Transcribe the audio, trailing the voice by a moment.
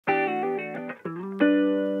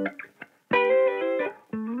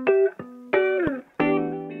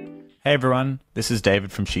Hey everyone, this is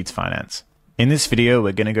David from SheetsFinance. In this video,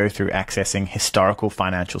 we're going to go through accessing historical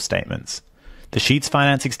financial statements. The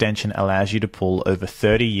SheetsFinance extension allows you to pull over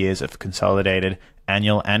 30 years of consolidated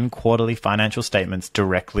annual and quarterly financial statements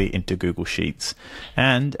directly into Google Sheets.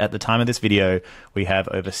 And at the time of this video, we have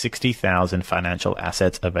over 60,000 financial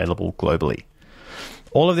assets available globally.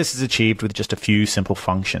 All of this is achieved with just a few simple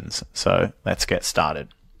functions. So let's get started.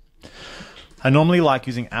 I normally like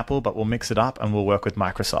using Apple, but we'll mix it up and we'll work with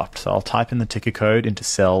Microsoft. So I'll type in the ticker code into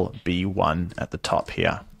cell B1 at the top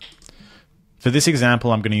here. For this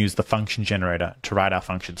example, I'm going to use the function generator to write our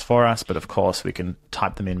functions for us, but of course we can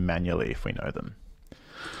type them in manually if we know them.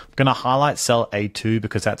 I'm going to highlight cell A2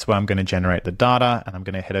 because that's where I'm going to generate the data, and I'm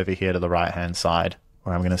going to head over here to the right-hand side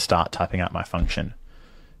where I'm going to start typing out my function.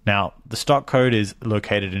 Now, the stock code is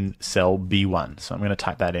located in cell B1, so I'm going to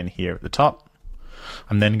type that in here at the top.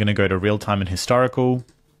 I'm then going to go to real-time and historical,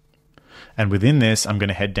 and within this, I'm going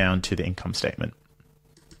to head down to the income statement.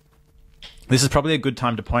 This is probably a good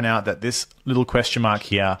time to point out that this little question mark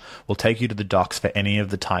here will take you to the docs for any of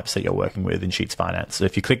the types that you're working with in SheetsFinance. So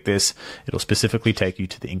if you click this, it'll specifically take you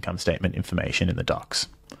to the income statement information in the docs.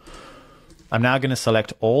 I'm now going to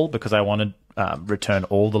select all because I want to return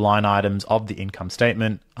all the line items of the income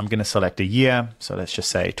statement. I'm going to select a year, so let's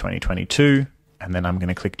just say 2022, and then I'm going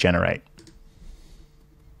to click generate.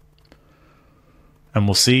 And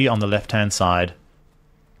we'll see on the left-hand side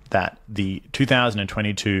that the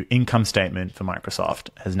 2022 income statement for Microsoft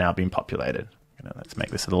has now been populated. Let's make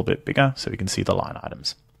this a little bit bigger so we can see the line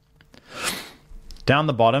items. Down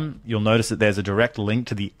the bottom, you'll notice that there's a direct link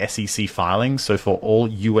to the SEC filing. So for all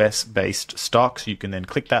US-based stocks, you can then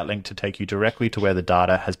click that link to take you directly to where the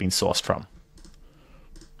data has been sourced from.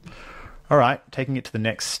 All right, taking it to the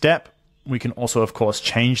next step. We can also, of course,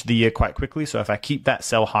 change the year quite quickly. So if I keep that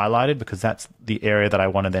cell highlighted, because that's the area that I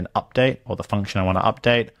want to then update, or the function I want to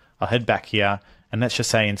update, I'll head back here. And let's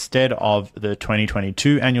just say instead of the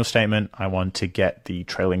 2022 annual statement, I want to get the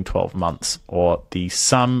trailing 12 months, or the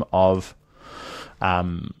sum of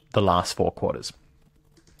the last 4 quarters.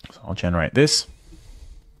 So I'll generate this.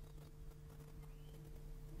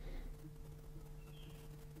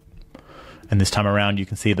 And this time around, you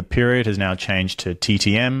can see the period has now changed to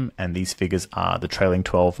TTM, and these figures are the trailing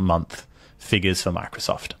 12-month figures for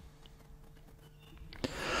Microsoft.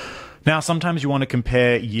 Now, sometimes you want to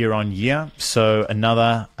compare year on year. So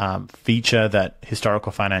another feature that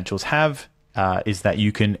historical financials have is that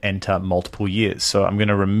you can enter multiple years. So I'm going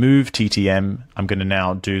to remove TTM. I'm going to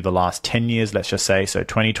now do the last 10 years, let's just say, so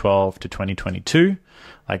 2012 to 2022.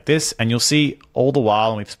 Like this, and you'll see all the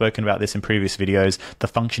while, and we've spoken about this in previous videos, the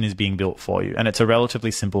function is being built for you, and it's a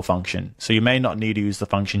relatively simple function. So you may not need to use the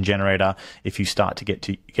function generator if you start to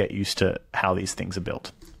get used to how these things are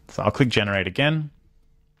built. So I'll click generate again.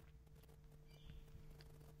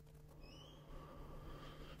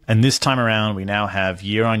 And this time around, we now have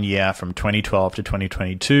year on year from 2012 to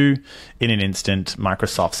 2022 in an instant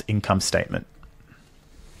Microsoft's income statement.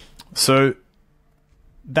 So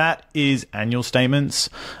that is annual statements.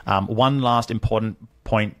 One last important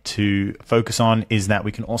point to focus on is that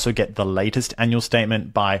we can also get the latest annual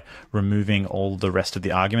statement by removing all the rest of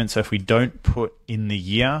the arguments. So if we don't put in the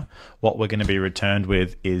year, what we're going to be returned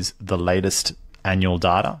with is the latest annual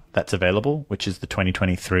data that's available, which is the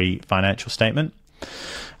 2023 financial statement.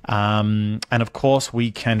 And of course,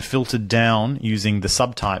 we can filter down using the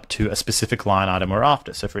subtype to a specific line item we're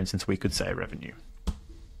after. So for instance, we could say revenue.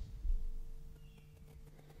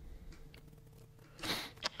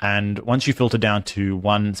 And once you filter down to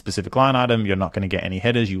one specific line item, you're not going to get any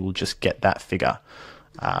headers. You will just get that figure.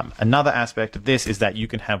 Another aspect of this is that you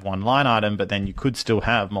can have one line item, but then you could still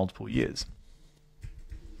have multiple years.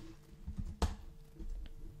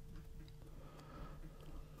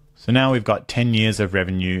 So now we've got 10 years of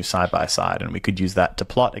revenue side by side, and we could use that to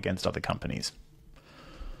plot against other companies.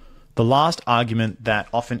 The last argument that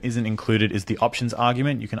often isn't included is the options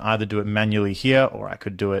argument. You can either do it manually here, or I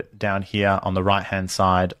could do it down here on the right-hand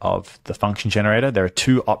side of the function generator. There are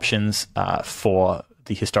 2 options for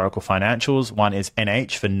the historical financials. One is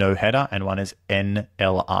NH for no header, and one is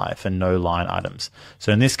NLI for no line items.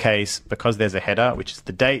 So in this case, because there's a header, which is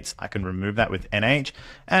the dates, I can remove that with NH,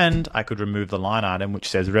 and I could remove the line item, which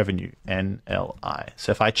says revenue, NLI.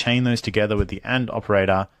 So if I chain those together with the AND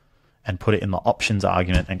operator, and put it in the options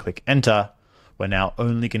argument and click enter, we're now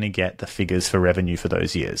only going to get the figures for revenue for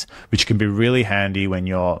those years, which can be really handy when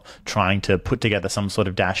you're trying to put together some sort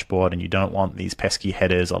of dashboard and you don't want these pesky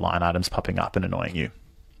headers or line items popping up and annoying you.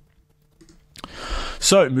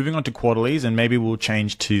 So moving on to quarterlies, and maybe we'll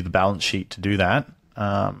change to the balance sheet to do that.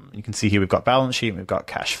 You can see here we've got balance sheet and we've got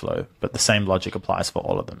cash flow, but the same logic applies for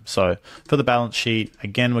all of them. So for the balance sheet,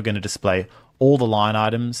 again, we're going to display all the line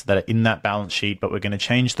items that are in that balance sheet, but we're going to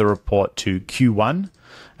change the report to Q1,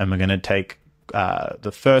 and we're going to take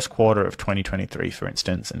the first quarter of 2023, for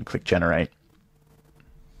instance, and click generate.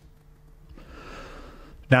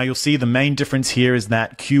 Now you'll see the main difference here is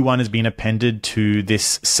that Q1 has been appended to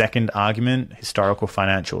this second argument, historical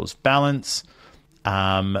financials balance,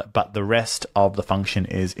 but the rest of the function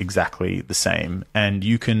is exactly the same. And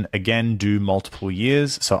you can again do multiple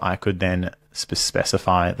years. So I could then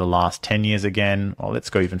specify the last 10 years again, or let's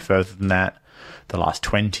go even further than that, the last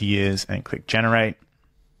 20 years, and click generate.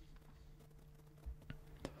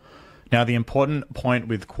 Now the important point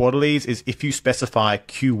with quarterlies is if you specify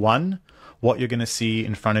Q1, what you're going to see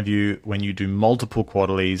in front of you when you do multiple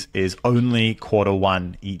quarterlies is only quarter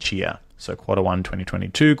one each year. So quarter one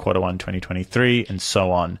 2022, quarter one 2023, and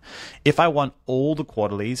so on. If I want all the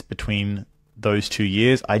quarterlies between those 2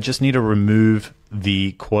 years, I just need to remove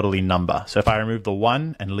the quarterly number. So if I remove the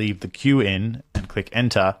 1 and leave the Q in and click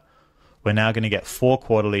enter, we're now going to get 4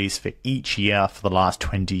 quarterlies for each year for the last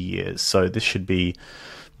 20 years. So this should be,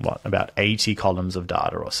 what, about 80 columns of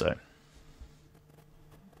data or so.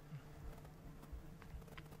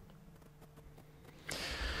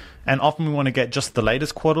 And often we want to get just the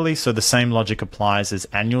latest quarterly, so the same logic applies as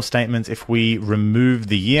annual statements. If we remove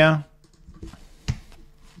the year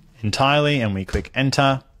entirely and we click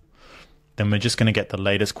enter, then we're just going to get the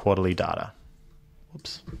latest quarterly data.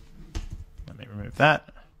 Whoops. Let me remove that.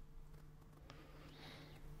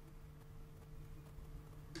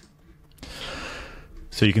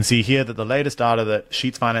 So you can see here that the latest data that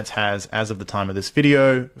SheetsFinance has as of the time of this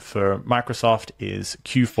video for Microsoft is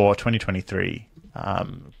Q4 2023.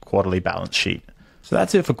 Quarterly balance sheet. So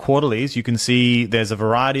that's it for quarterlies. You can see there's a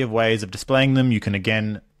variety of ways of displaying them. You can,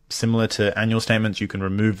 again, similar to annual statements, you can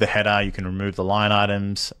remove the header, you can remove the line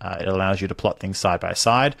items. It allows you to plot things side by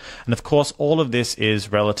side. And of course, all of this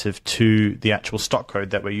is relative to the actual stock code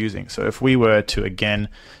that we're using. So if we were to, again,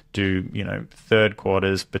 do, third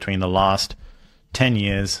quarters between the last 10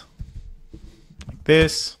 years, like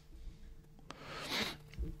this,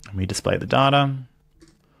 and we display the data,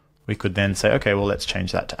 we could then say, okay, well, let's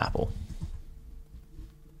change that to Apple.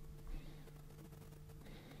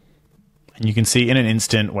 And you can see in an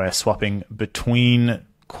instant, we're swapping between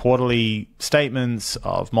quarterly statements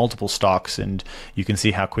of multiple stocks, and you can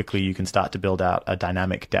see how quickly you can start to build out a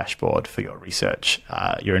dynamic dashboard for your research,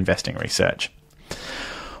 your investing research.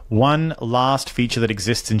 One last feature that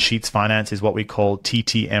exists in SheetsFinance is what we call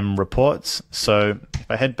TTM reports. So if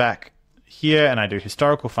I head back here and I do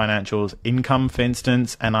historical financials, income, for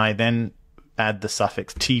instance, and I then add the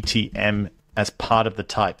suffix TTM as part of the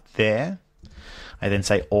type there. I then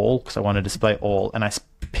say all because I want to display all, and I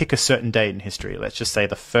pick a certain date in history. Let's just say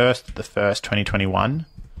the 1st, 2021.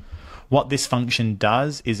 What this function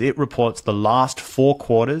does is it reports the last 4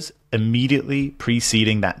 quarters immediately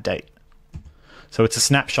preceding that date. So it's a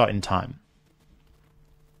snapshot in time.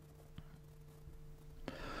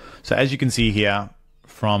 So as you can see here,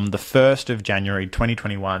 from the 1st of January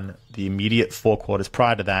 2021, the immediate 4 quarters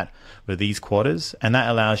prior to that were these quarters, and that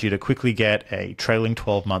allows you to quickly get a trailing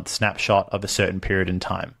 12-month snapshot of a certain period in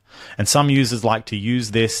time. And some users like to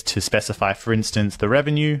use this to specify, for instance, the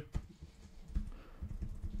revenue,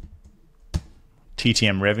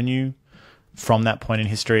 TTM revenue from that point in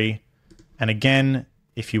history. And again,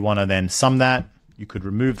 if you want to then sum that, you could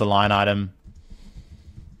remove the line item,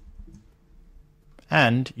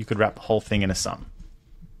 and you could wrap the whole thing in a sum.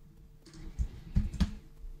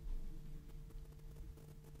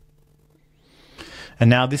 And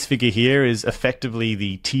now this figure here is effectively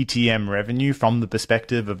the TTM revenue from the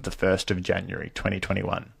perspective of the 1st of January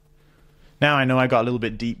 2021. Now, I know I got a little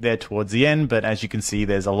bit deep there towards the end, but as you can see,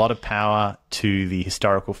 there's a lot of power to the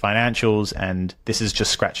historical financials, and this is just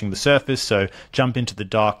scratching the surface. So jump into the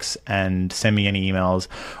docs and send me any emails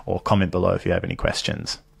or comment below if you have any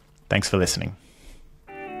questions. Thanks for listening.